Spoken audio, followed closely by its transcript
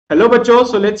Hello bachcho,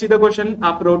 so let's see the question.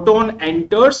 A proton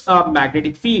enters a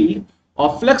magnetic field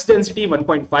of flux density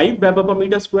 1.5 Weber per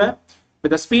meter square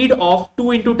with a speed of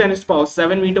 2 into 10 to the power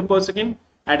 7 meter per second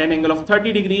at an angle of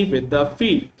 30 degree with the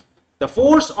field. The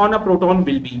force on a proton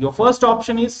will be, your first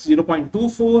option is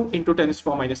 0.24 into 10 to the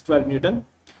power minus 12 Newton.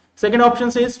 Second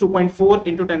option says 2.4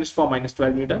 into 10 to the power minus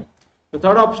 12 Newton. The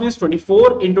third option is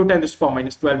 24 into 10 to the power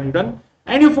minus 12 Newton.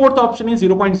 And your fourth option is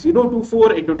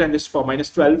 0.024 into 10 to the power minus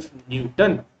 12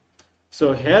 Newton.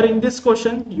 So here in this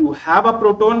question, you have a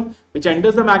proton which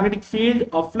enters the magnetic field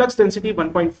of flux density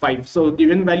 1.5. So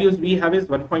given values we have is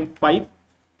 1.5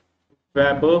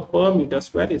 Weber per meter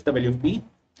square is the value of B.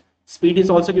 Speed is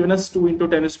also given as 2 into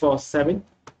 10 to the power 7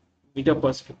 meter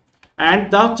per second. And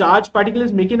the charged particle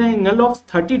is making an angle of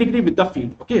 30 degree with the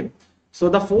field. Okay. So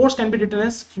the force can be written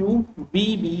as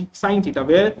QBB sine theta,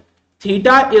 where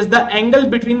theta is the angle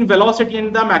between velocity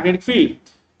and the magnetic field.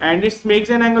 And it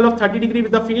makes an angle of 30 degree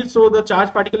with the field. So the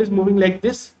charged particle is moving like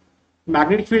this.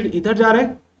 Magnetic field इधर जा रहा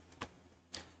है,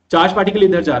 charged particle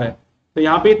इधर जा रहा है, तो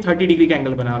यहाँ पे 30 डिग्री का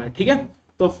एंगल बना रहा है. ठीक है,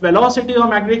 तो वेलोसिटी और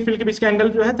मैग्नेटिक फील्ड के बीच का एंगल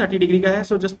जो है 30 डिग्री का है.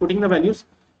 So just putting the values.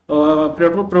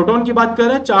 Proton की बात कर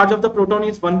रहे हैं. Charge of the proton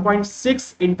is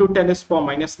 1.6 into 10 to the power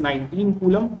minus 19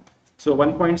 coulomb. So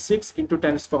 1.6 into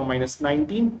 10 to the power minus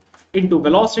 19 into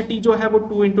velocity जो है वो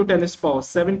 2 into 10 to the power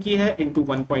 7 की है into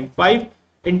 1.5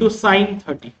 into sin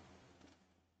 30.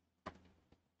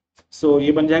 So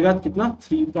ये बन जाएगा कितना,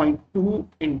 3.2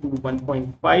 into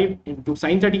 1.5 into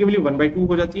sin 30 की वैल्यू 1/2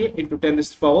 हो जाती है into 10 to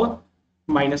the power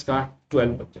minus का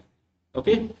 12 बन जाए.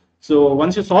 Okay, so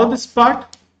once you solve this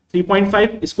part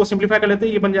 3.5 इसको सिंप्लीफाई कर लेते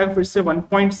हैं. ये बन जाएगा फिर से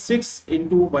 1.6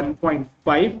 into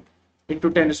 1.5 into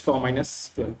 10 to the power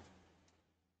minus 12.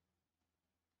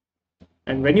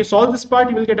 And when you solve this part,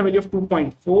 you will get a value of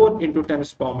 2.4 into 10 to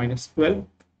the power minus 12,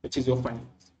 which is your final.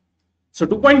 So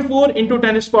 2.4 into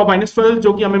 10 to the power minus 12,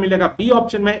 जो कि हमें मिलेगा B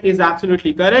option में, is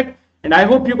absolutely correct. And I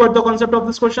hope you got the concept of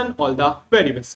this question. All the very best.